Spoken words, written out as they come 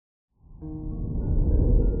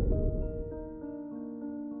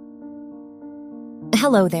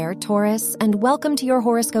Hello there, Taurus, and welcome to your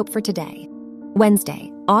horoscope for today,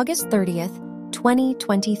 Wednesday, August 30th,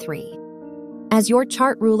 2023. As your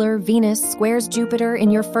chart ruler, Venus, squares Jupiter in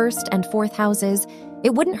your first and fourth houses,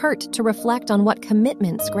 it wouldn't hurt to reflect on what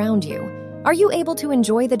commitments ground you. Are you able to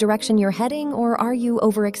enjoy the direction you're heading, or are you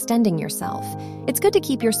overextending yourself? It's good to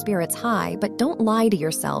keep your spirits high, but don't lie to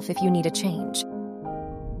yourself if you need a change.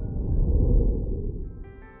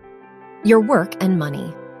 Your work and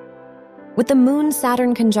money. With the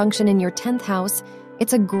Moon-Saturn conjunction in your 10th house,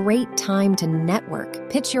 it's a great time to network,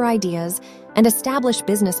 pitch your ideas, and establish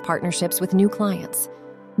business partnerships with new clients.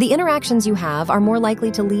 The interactions you have are more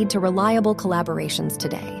likely to lead to reliable collaborations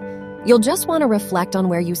today. You'll just want to reflect on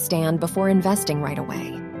where you stand before investing right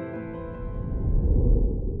away.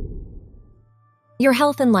 Your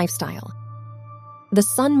health and lifestyle. The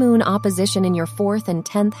Sun-Moon opposition in your 4th and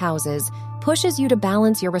 10th houses pushes you to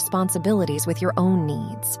balance your responsibilities with your own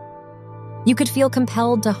needs. You could feel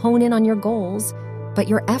compelled to hone in on your goals, but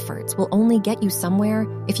your efforts will only get you somewhere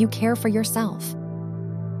if you care for yourself.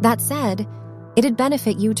 That said, it'd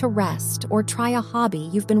benefit you to rest or try a hobby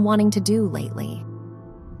you've been wanting to do lately.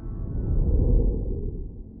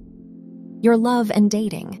 Your love and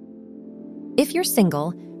dating. If you're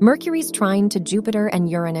single, Mercury's trine to Jupiter and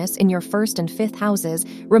Uranus in your 1st and 5th houses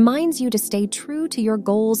reminds you to stay true to your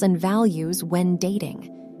goals and values when dating.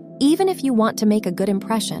 Even if you want to make a good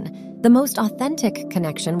impression, the most authentic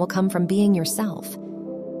connection will come from being yourself.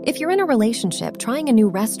 If you're in a relationship, trying a new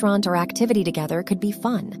restaurant or activity together could be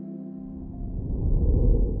fun.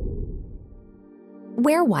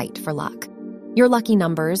 Wear white for luck. Your lucky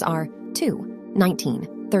numbers are 2,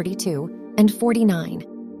 19, 32, and 49.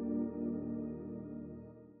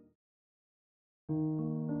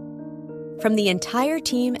 From the entire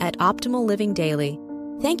team at Optimal Living Daily,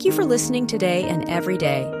 thank you for listening today and every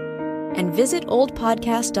day. And visit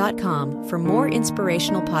oldpodcast.com for more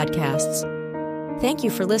inspirational podcasts. Thank you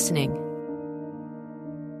for listening.